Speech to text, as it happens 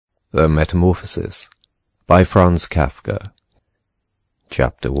The Metamorphosis by Franz Kafka.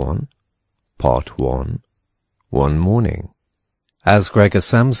 Chapter 1, Part 1. One morning. As Gregor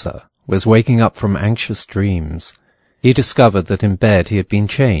Samsa was waking up from anxious dreams, he discovered that in bed he had been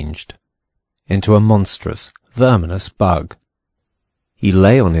changed into a monstrous, verminous bug. He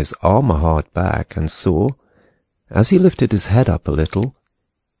lay on his armour-hard back and saw, as he lifted his head up a little,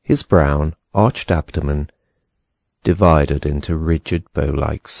 his brown, arched abdomen divided into rigid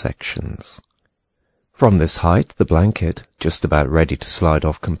bow-like sections. From this height the blanket, just about ready to slide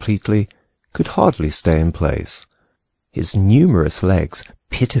off completely, could hardly stay in place. His numerous legs,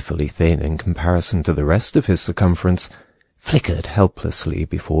 pitifully thin in comparison to the rest of his circumference, flickered helplessly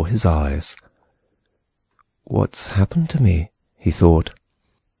before his eyes. "What's happened to me?" he thought.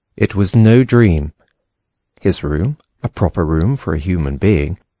 It was no dream. His room, a proper room for a human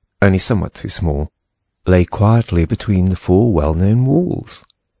being, only somewhat too small, lay quietly between the four well-known walls.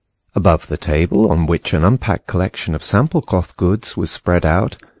 Above the table, on which an unpacked collection of sample cloth goods was spread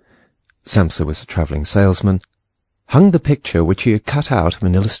out — Samsa was a travelling salesman — hung the picture which he had cut out of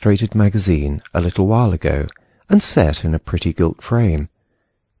an illustrated magazine a little while ago and set in a pretty gilt frame.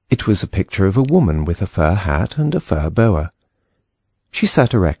 It was a picture of a woman with a fur hat and a fur boa. She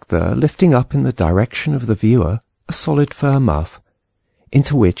sat erect there, lifting up in the direction of the viewer a solid fur muff,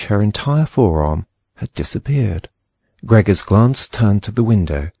 into which her entire forearm had disappeared. Gregor's glance turned to the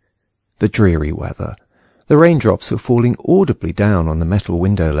window. The dreary weather, the raindrops were falling audibly down on the metal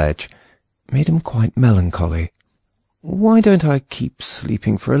window ledge, made him quite melancholy. "Why don't I keep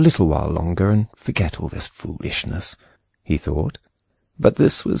sleeping for a little while longer and forget all this foolishness?" he thought. But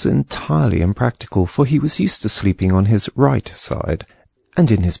this was entirely impractical, for he was used to sleeping on his right side,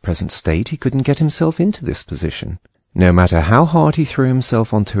 and in his present state he couldn't get himself into this position. No matter how hard he threw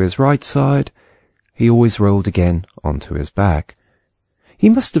himself onto his right side, he always rolled again onto his back. He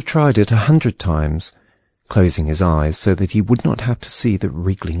must have tried it 100 times, closing his eyes so that he would not have to see the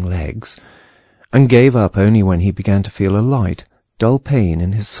wriggling legs, and gave up only when he began to feel a light, dull pain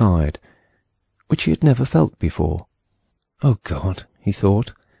in his side, which he had never felt before. "Oh God," he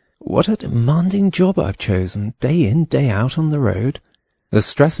thought, "what a demanding job I've chosen, day in, day out on the road. The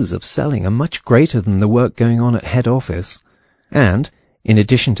stresses of selling are much greater than the work going on at head office, and in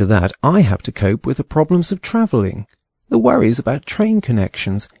addition to that, I have to cope with the problems of travelling, the worries about train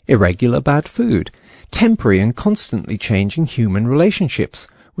connections, irregular bad food, temporary and constantly changing human relationships,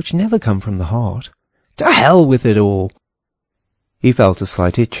 which never come from the heart. To hell with it all!" He felt a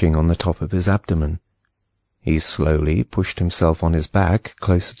slight itching on the top of his abdomen. He slowly pushed himself on his back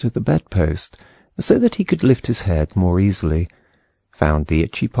closer to the bedpost, so that he could lift his head more easily, found the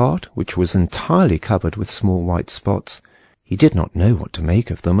itchy part, which was entirely covered with small white spots. He did not know what to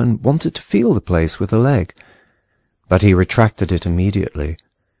make of them, and wanted to feel the place with a leg. But he retracted it immediately,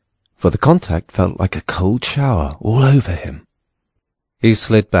 for the contact felt like a cold shower all over him. He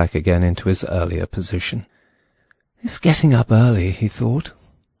slid back again into his earlier position. "This getting up early," he thought,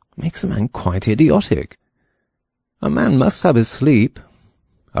 "makes a man quite idiotic. A man must have his sleep.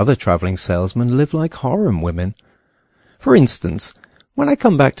 Other travelling salesmen live like harem women. For instance, when I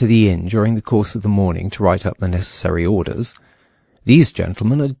come back to the inn during the course of the morning to write up the necessary orders, these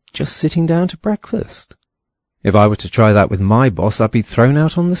gentlemen are just sitting down to breakfast. If I were to try that with my boss, I'd be thrown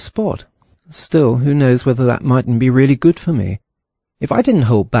out on the spot. Still, who knows whether that mightn't be really good for me. If I didn't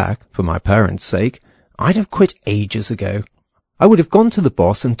hold back, for my parents' sake, I'd have quit ages ago. I would have gone to the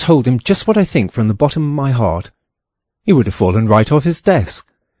boss and told him just what I think from the bottom of my heart. He would have fallen right off his desk.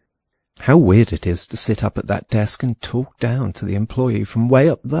 How weird it is to sit up at that desk and talk down to the employee from way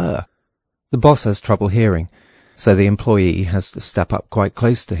up there. The boss has trouble hearing, so the employee has to step up quite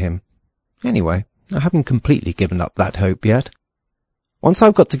close to him. Anyway, I haven't completely given up that hope yet. Once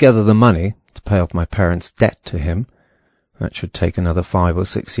I've got together the money to pay off my parents' debt to him — that should take another 5 or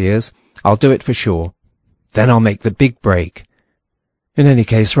 6 years — I'll do it for sure. Then I'll make the big break. In any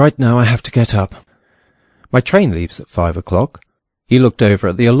case, right now I have to get up. My train leaves at 5 o'clock. He looked over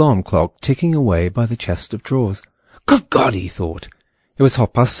at the alarm clock ticking away by the chest of drawers. Good God, he thought. It was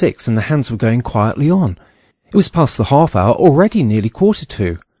 6:30 and the hands were going quietly on. It was past the half hour, already nearly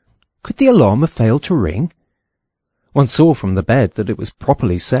 1:45. Could the alarm have failed to ring? One saw from the bed that it was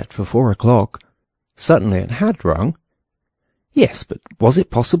properly set for 4 o'clock. Certainly it had rung. Yes, but was it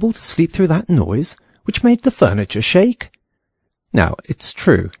possible to sleep through that noise, which made the furniture shake? Now, it's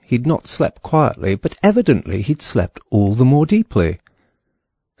true, he'd not slept quietly, but evidently he'd slept all the more deeply.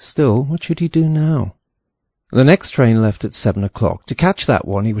 Still, what should he do now? The next train left at 7 o'clock. To catch that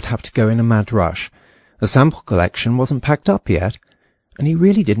one, he would have to go in a mad rush. The sample collection wasn't packed up yet, and he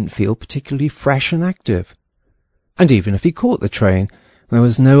really didn't feel particularly fresh and active. And even if he caught the train, There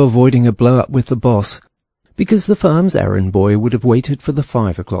was no avoiding a blow-up with the boss, because the firm's errand boy would have waited for the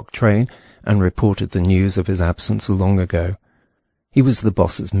 5 o'clock train and reported the news of his absence long ago. He was the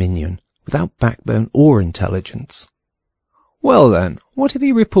boss's minion, without backbone or intelligence. Well then, what if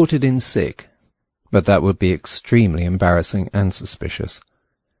he reported in sick? But that would be extremely embarrassing and suspicious.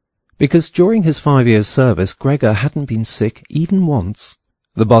 Because during his 5 years' service, Gregor hadn't been sick even once.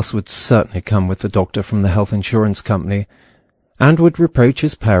 The boss would certainly come with the doctor from the health insurance company, and would reproach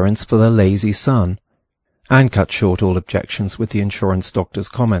his parents for their lazy son, and cut short all objections with the insurance doctor's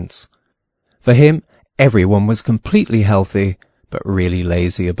comments. For him, everyone was completely healthy, but really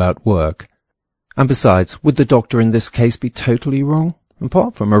lazy about work. And besides, would the doctor in this case be totally wrong?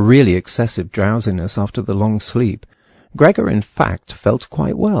 Apart from a really excessive drowsiness after the long sleep, Gregor in fact felt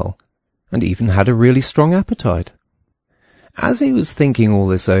quite well, and even had a really strong appetite. As he was thinking all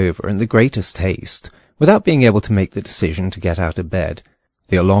this over in the greatest haste, without being able to make the decision to get out of bed,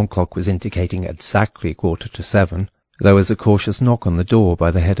 the alarm clock was indicating exactly 7:15, there was a cautious knock on the door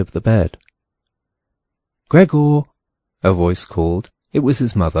by the head of the bed. "Gregor," a voice called. It was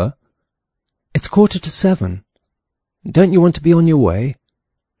his mother. "It's 7:15. Don't you want to be on your way?"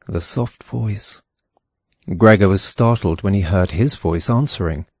 The soft voice. Gregor was startled when he heard his voice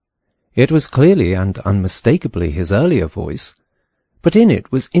answering. It was clearly and unmistakably his earlier voice, but in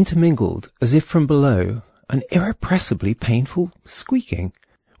it was intermingled, as if from below, an irrepressibly painful squeaking,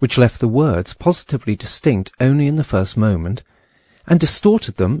 which left the words positively distinct only in the first moment, and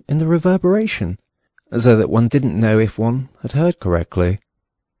distorted them in the reverberation, so that one didn't know if one had heard correctly.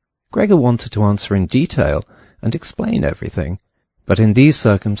 Gregor wanted to answer in detail and explain everything, but in these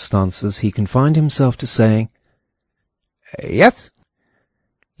circumstances he confined himself to saying, "Yes?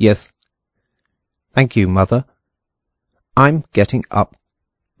 Yes. Thank you, Mother. I'm getting up.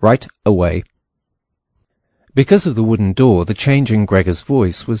 Right away." Because of the wooden door, the change in Gregor's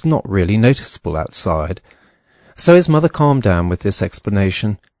voice was not really noticeable outside, so his mother calmed down with this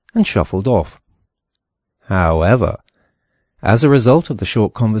explanation and shuffled off. However, as a result of the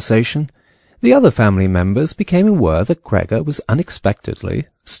short conversation, the other family members became aware that Gregor was unexpectedly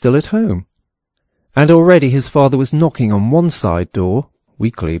still at home, and already his father was knocking on one side door,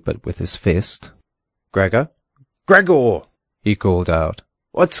 weakly but with his fist. "Gregor? Gregor!" he called out.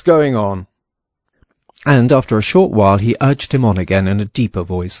 "What's going on?" And after a short while he urged him on again in a deeper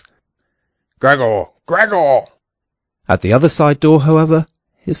voice. "Gregor! Gregor!" At the other side door, however,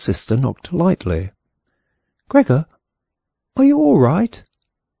 his sister knocked lightly. "Gregor, are you all right?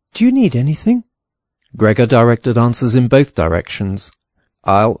 Do you need anything?" Gregor directed answers in both directions.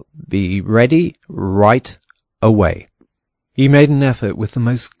 "I'll be ready right away." He made an effort with the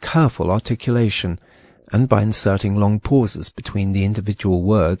most careful articulation, and by inserting long pauses between the individual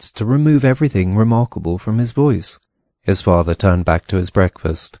words to remove everything remarkable from his voice. His father turned back to his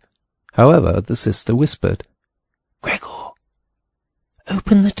breakfast. However, the sister whispered, "Gregor,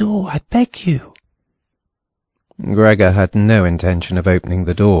 open the door, I beg you." Gregor had no intention of opening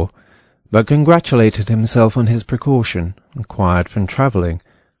the door, but congratulated himself on his precaution, acquired from travelling,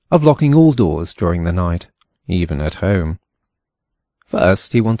 of locking all doors during the night, even at home.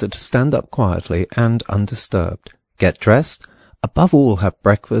 First, he wanted to stand up quietly and undisturbed, get dressed, above all have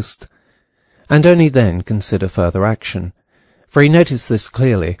breakfast, and only then consider further action, for he noticed this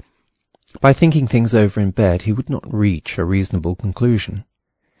clearly. By thinking things over in bed, he would not reach a reasonable conclusion.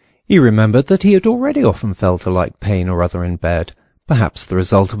 He remembered that he had already often felt a like pain or other in bed, perhaps the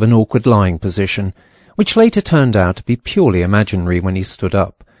result of an awkward lying position, which later turned out to be purely imaginary when he stood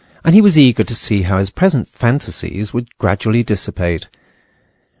up, and he was eager to see how his present fantasies would gradually dissipate.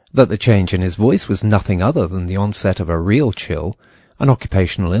 That the change in his voice was nothing other than the onset of a real chill, an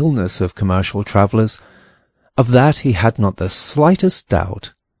occupational illness of commercial travellers, of that he had not the slightest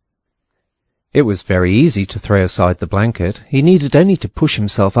doubt. It was very easy to throw aside the blanket. He needed only to push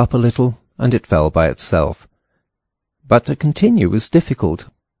himself up a little, and it fell by itself. But to continue was difficult,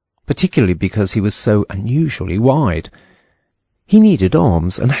 particularly because he was so unusually wide. He needed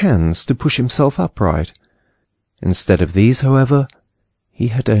arms and hands to push himself upright. Instead of these, however, he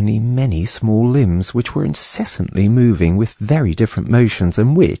had only many small limbs which were incessantly moving with very different motions,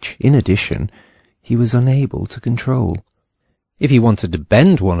 and which, in addition, he was unable to control. If he wanted to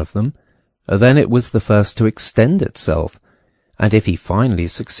bend one of them, then it was the first to extend itself, and if he finally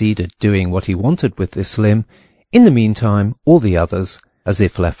succeeded doing what he wanted with this limb, in the meantime all the others, as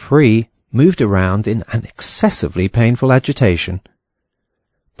if left free, moved around in an excessively painful agitation.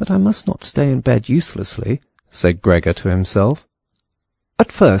 "But I must not stay in bed uselessly," said Gregor to himself.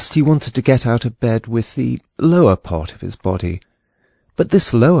 At first he wanted to get out of bed with the lower part of his body, But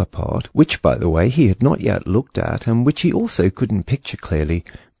this lower part, which, by the way, he had not yet looked at, and which he also couldn't picture clearly,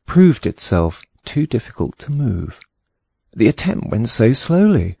 proved itself too difficult to move. The attempt went so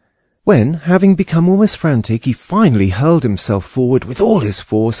slowly. When, having become almost frantic, he finally hurled himself forward with all his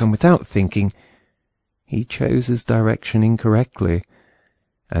force and without thinking, he chose his direction incorrectly,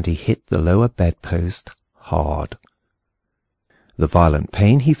 and he hit the lower bedpost hard. The violent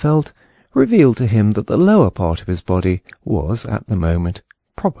pain he felt revealed to him that the lower part of his body was, at the moment,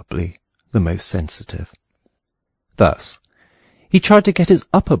 probably the most sensitive. Thus, he tried to get his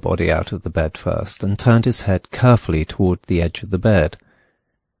upper body out of the bed first, and turned his head carefully toward the edge of the bed.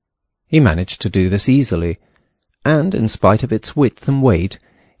 He managed to do this easily, and, in spite of its width and weight,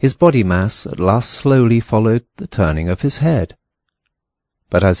 his body mass at last slowly followed the turning of his head.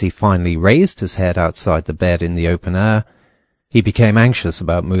 But as he finally raised his head outside the bed in the open air, he became anxious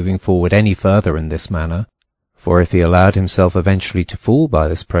about moving forward any further in this manner, for if he allowed himself eventually to fall by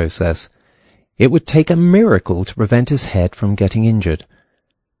this process, it would take a miracle to prevent his head from getting injured.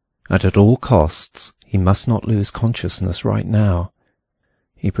 And at all costs, he must not lose consciousness right now.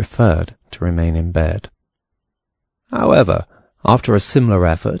 He preferred to remain in bed. However, after a similar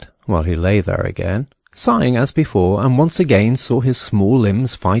effort, while he lay there again, sighing as before, and once again saw his small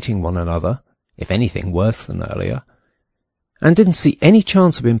limbs fighting one another, if anything worse than earlier, and didn't see any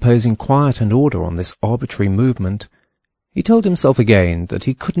chance of imposing quiet and order on this arbitrary movement, he told himself again that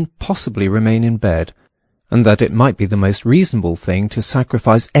he couldn't possibly remain in bed, and that it might be the most reasonable thing to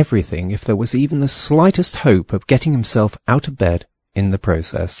sacrifice everything if there was even the slightest hope of getting himself out of bed in the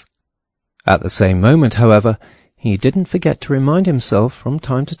process. At the same moment, however, he didn't forget to remind himself from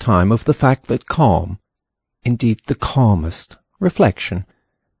time to time of the fact that calm, indeed the calmest, reflection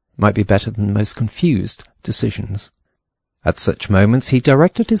might be better than the most confused decisions. At such moments he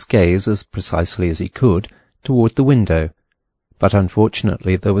directed his gaze as precisely as he could toward the window, but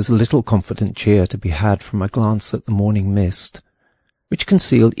unfortunately there was little confident cheer to be had from a glance at the morning mist, which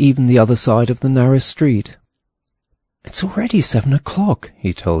concealed even the other side of the narrow street. "It's already 7 o'clock,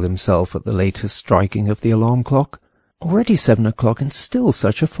 he told himself at the latest striking of the alarm clock. Already 7 o'clock, and still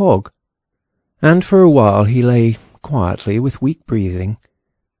such a fog. And for a while he lay quietly with weak breathing,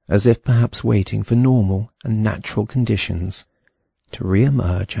 as if perhaps waiting for normal and natural conditions to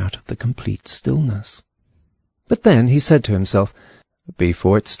re-emerge out of the complete stillness. But then he said to himself,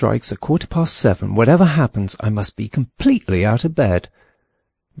 "Before it strikes 7:15, whatever happens, I must be completely out of bed.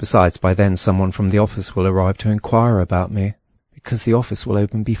 Besides, by then someone from the office will arrive to inquire about me, because the office will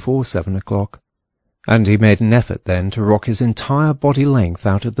open before 7 o'clock. And he made an effort then to rock his entire body length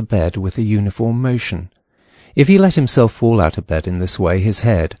out of the bed with a uniform motion. If he let himself fall out of bed in this way, his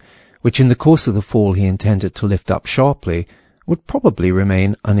head, which in the course of the fall he intended to lift up sharply, would probably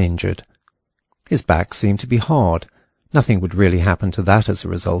remain uninjured. His back seemed to be hard. Nothing would really happen to that as a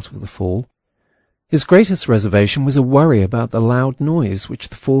result of the fall. His greatest reservation was a worry about the loud noise which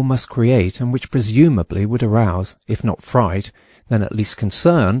the fall must create, and which presumably would arouse, if not fright, then at least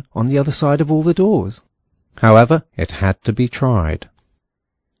concern on the other side of all the doors. However, it had to be tried.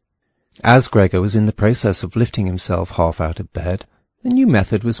 As Gregor was in the process of lifting himself half out of bed, the new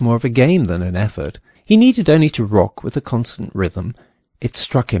method was more of a game than an effort. He needed only to rock with a constant rhythm. It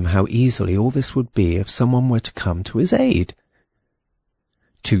struck him how easily all this would be if someone were to come to his aid.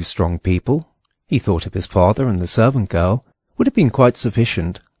 2 strong people, he thought of his father and the servant girl, would have been quite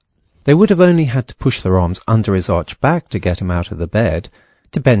sufficient. They would have only had to push their arms under his arched back to get him out of the bed,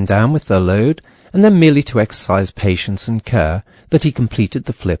 to bend down with their load, and then merely to exercise patience and care that he completed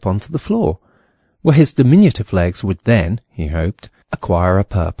the flip onto the floor, where his diminutive legs would then, he hoped, acquire a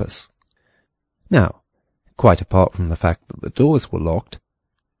purpose. Now, quite apart from the fact that the doors were locked,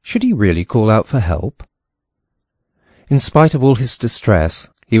 should he really call out for help? In spite of all his distress,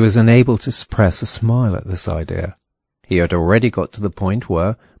 he was unable to suppress a smile at this idea. He had already got to the point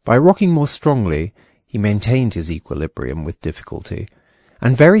where, by rocking more strongly, he maintained his equilibrium with difficulty,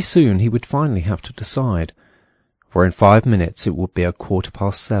 and very soon he would finally have to decide, for in 5 minutes it would be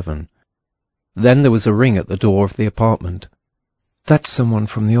 7:15. Then there was a ring at the door of the apartment. "That's someone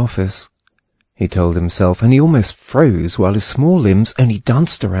from the office," he told himself, and he almost froze while his small limbs only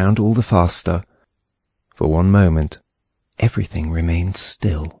danced around all the faster. For one moment, everything remained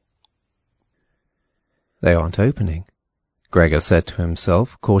still. "They aren't opening," Gregor said to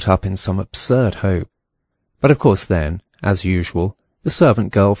himself, caught up in some absurd hope. But of course then, as usual, the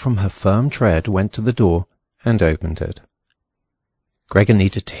servant girl from her firm tread went to the door and opened it. Gregor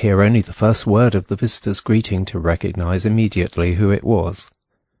needed to hear only the first word of the visitor's greeting to recognize immediately who it was.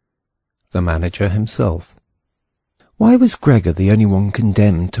 The manager himself. Why was Gregor the only one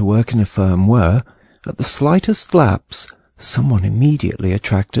condemned to work in a firm where, at the slightest lapse, someone immediately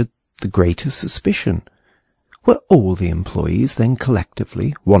attracted the greatest suspicion. Were all the employees then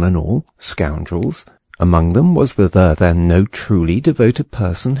collectively, one and all, scoundrels? Among them was there then no truly devoted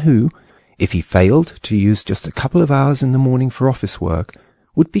person who, if he failed to use just a couple of hours in the morning for office work,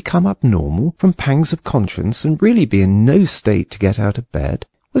 would become abnormal from pangs of conscience and really be in no state to get out of bed?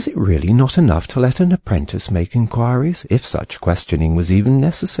 Was it really not enough to let an apprentice make inquiries, if such questioning was even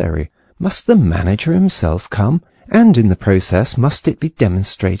necessary? Must the manager himself come, and in the process must it be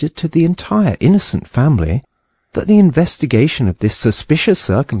demonstrated to the entire innocent family that the investigation of this suspicious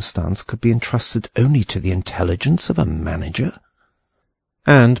circumstance could be entrusted only to the intelligence of a manager?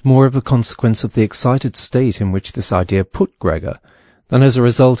 And more of a consequence of the excited state in which this idea put Gregor than as a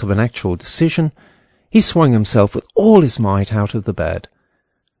result of an actual decision, he swung himself with all his might out of the bed.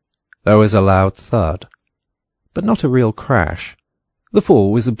 There was a loud thud, but not a real crash. The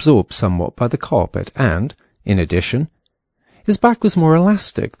fall was absorbed somewhat by the carpet, and, in addition, his back was more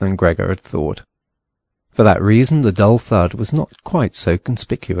elastic than Gregor had thought. For that reason the dull thud was not quite so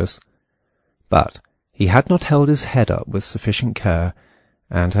conspicuous. But he had not held his head up with sufficient care,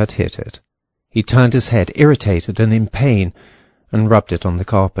 and had hit it. He turned his head, irritated and in pain, and rubbed it on the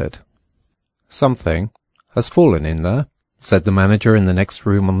carpet. "Something has fallen in there," said the manager in the next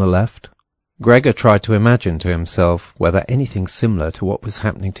room on the left. Gregor tried to imagine to himself whether anything similar to what was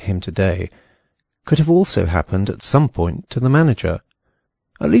happening to him today could have also happened at some point to the manager.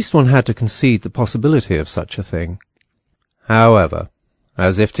 At least one had to concede the possibility of such a thing. However,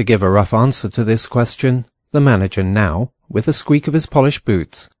 as if to give a rough answer to this question, the manager now, with a squeak of his polished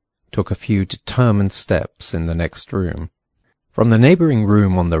boots, took a few determined steps in the next room. From the neighbouring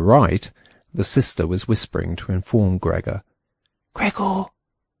room on the right, the sister was whispering to inform Gregor. "Gregor,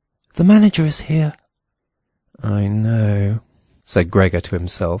 the manager is here." "I know," said Gregor to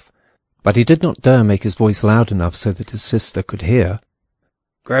himself, but he did not dare make his voice loud enough so that his sister could hear.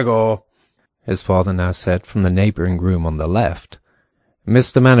 "Gregor," his father now said from the neighbouring room on the left,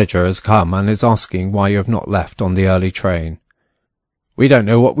 "Mr. Manager has come and is asking why you have not left on the early train. We don't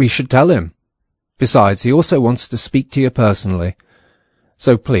know what we should tell him. Besides, he also wants to speak to you personally.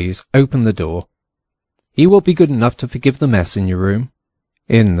 So please, open the door. He will be good enough to forgive the mess in your room."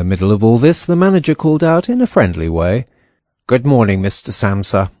 In the middle of all this, the manager called out in a friendly way, "Good morning, Mr.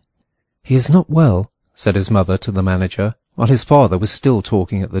 Samsa." "He is not well," said his mother to the manager, while his father was still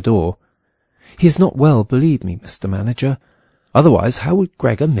talking at the door. "He is not well, believe me, Mr. Manager. Otherwise, how would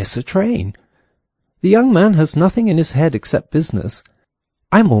Gregor miss a train? The young man has nothing in his head except business.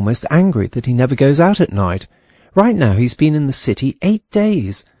 I'm almost angry that he never goes out at night. Right now he's been in the city 8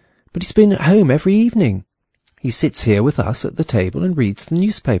 days, but he's been at home every evening. He sits here with us at the table and reads the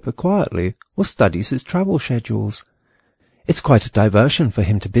newspaper quietly, or studies his travel schedules. It's quite a diversion for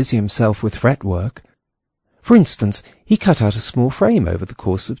him to busy himself with fretwork. For instance, he cut out a small frame over the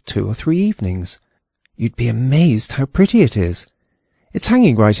course of 2 or 3 evenings. You'd be amazed how pretty it is. It's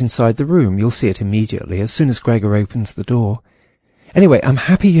hanging right inside the room. You'll see it immediately, as soon as Gregor opens the door. Anyway, I'm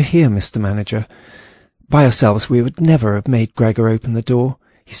happy you're here, Mr. Manager. By ourselves we would never have made Gregor open the door.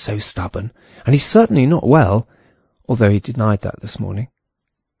 He's so stubborn, and he's certainly not well, although he denied that this morning."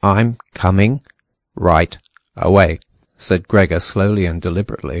 "I'm coming right away," said Gregor slowly and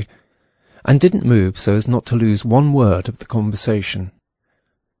deliberately, and didn't move so as not to lose one word of the conversation.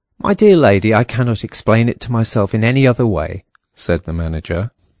 "My dear lady, I cannot explain it to myself in any other way," said the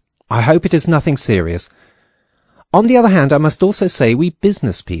manager. "I hope it is nothing serious. On the other hand, I must also say we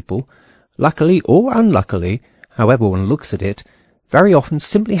business people, luckily or unluckily, however one looks at it, very often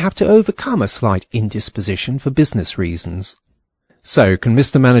simply have to overcome a slight indisposition for business reasons." "So, can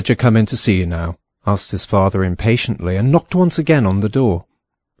Mr. Manager come in to see you now?" asked his father impatiently, and knocked once again on the door.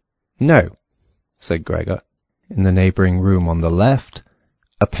 "No," said Gregor. In the neighbouring room on the left,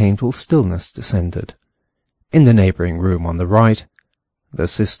 a painful stillness descended. In the neighbouring room on the right, the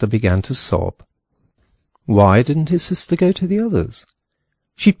sister began to sob. Why didn't his sister go to the others?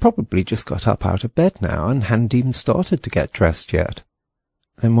 She'd probably just got up out of bed now and hadn't even started to get dressed yet.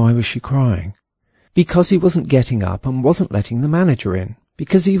 Then why was she crying? Because he wasn't getting up and wasn't letting the manager in,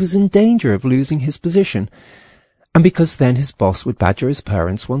 because he was in danger of losing his position, and because then his boss would badger his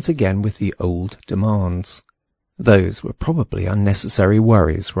parents once again with the old demands. Those were probably unnecessary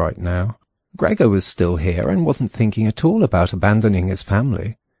worries right now. Gregor was still here and wasn't thinking at all about abandoning his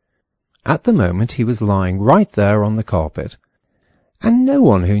family. At the moment he was lying right there on the carpet, and no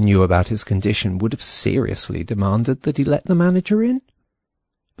one who knew about his condition would have seriously demanded that he let the manager in.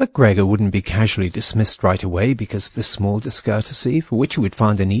 But Gregor wouldn't be casually dismissed right away because of this small discourtesy, for which he would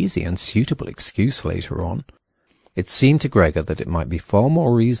find an easy and suitable excuse later on. It seemed to Gregor that it might be far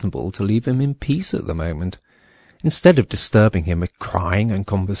more reasonable to leave him in peace at the moment, instead of disturbing him with crying and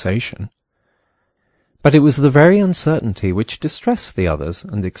conversation. But it was the very uncertainty which distressed the others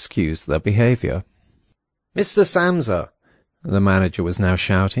and excused their behaviour. "Mr. Samsa," the manager was now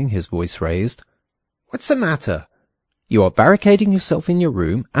shouting, his voice raised. "What's the matter? You are barricading yourself in your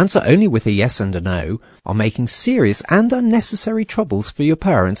room, answer only with a yes and a no, are making serious and unnecessary troubles for your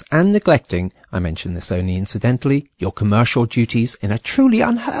parents, and neglecting, I mention this only incidentally, your commercial duties in a truly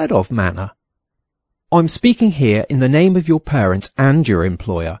unheard of manner. I'm speaking here in the name of your parents and your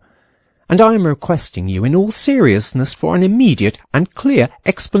employer, and I am requesting you in all seriousness for an immediate and clear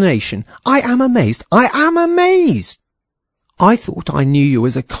explanation. I am amazed! I am amazed! I thought I knew you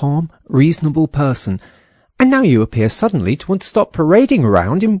as a calm, reasonable person, and now you appear suddenly to want to stop parading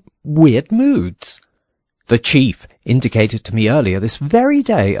around in weird moods. The chief indicated to me earlier this very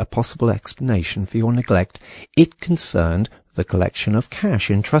day a possible explanation for your neglect. It concerned the collection of cash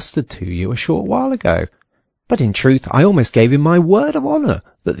entrusted to you a short while ago. But in truth I almost gave him my word of honour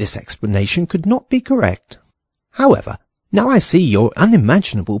that this explanation could not be correct. However, now I see your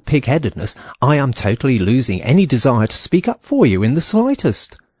unimaginable pig-headedness, I am totally losing any desire to speak up for you in the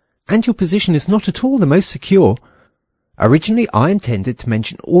slightest. And your position is not at all the most secure. Originally I intended to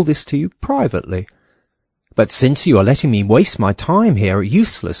mention all this to you privately. But since you are letting me waste my time here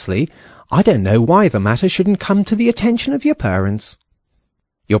uselessly, I don't know why the matter shouldn't come to the attention of your parents.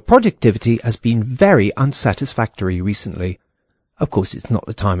 Your productivity has been very unsatisfactory recently. Of course it's not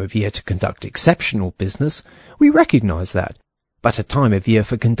the time of year to conduct exceptional business. We recognise that. But a time of year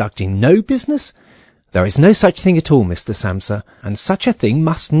for conducting no business? There is no such thing at all, Mr. Samsa, and such a thing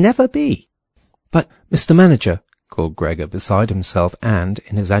must never be. But, Mr. Manager, called Gregor beside himself and,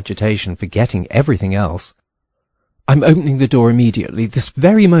 in his agitation, forgetting everything else, I'm opening the door immediately, this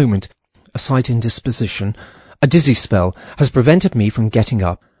very moment. A slight indisposition, a dizzy spell, has prevented me from getting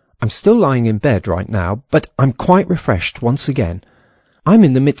up. I'm still lying in bed right now, but I'm quite refreshed once again. I'm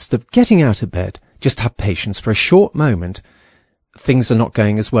in the midst of getting out of bed. Just have patience for a short moment. Things are not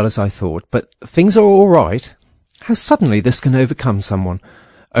going as well as I thought, but things are all right. How suddenly this can overcome someone.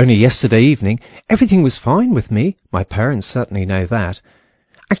 Only yesterday evening, everything was fine with me. My parents certainly know that.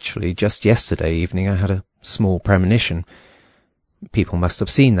 Actually, just yesterday evening I had a small premonition. People must have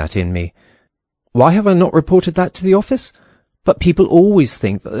seen that in me. Why have I not reported that to the office? But people always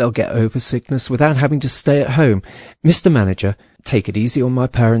think that they'll get over sickness without having to stay at home. Mr. Manager, take it easy on my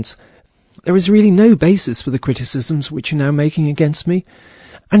parents. There is really no basis for the criticisms which you're now making against me,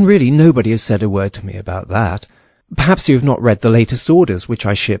 and really nobody has said a word to me about that. Perhaps you have not read the latest orders which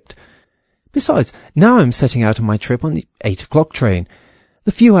I shipped. Besides, now I am setting out on my trip on the 8 o'clock train.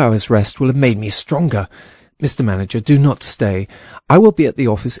 The few hours' rest will have made me stronger. Mr. Manager, do not stay. I will be at the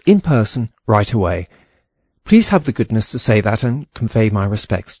office in person right away. Please have the goodness to say that and convey my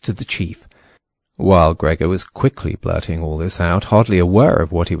respects to the chief. While Gregor was quickly blurting all this out, hardly aware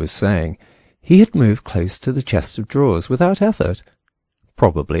of what he was saying, he had moved close to the chest of drawers without effort,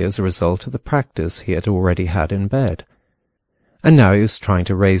 probably as a result of the practice he had already had in bed, and now he was trying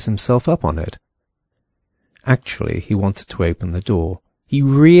to raise himself up on it. Actually, he wanted to open the door. He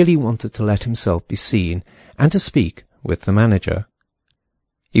really wanted to let himself be seen and to speak with the manager.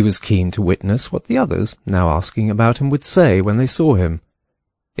 He was keen to witness what the others, now asking about him, would say when they saw him.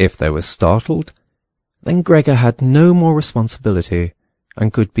 If they were startled, then Gregor had no more responsibility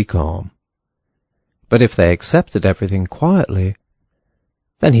and could be calm. But if they accepted everything quietly,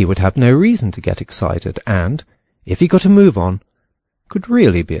 then he would have no reason to get excited and, if he got a move on, could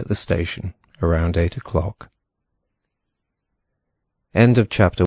really be at the station around 8 o'clock. End of chapter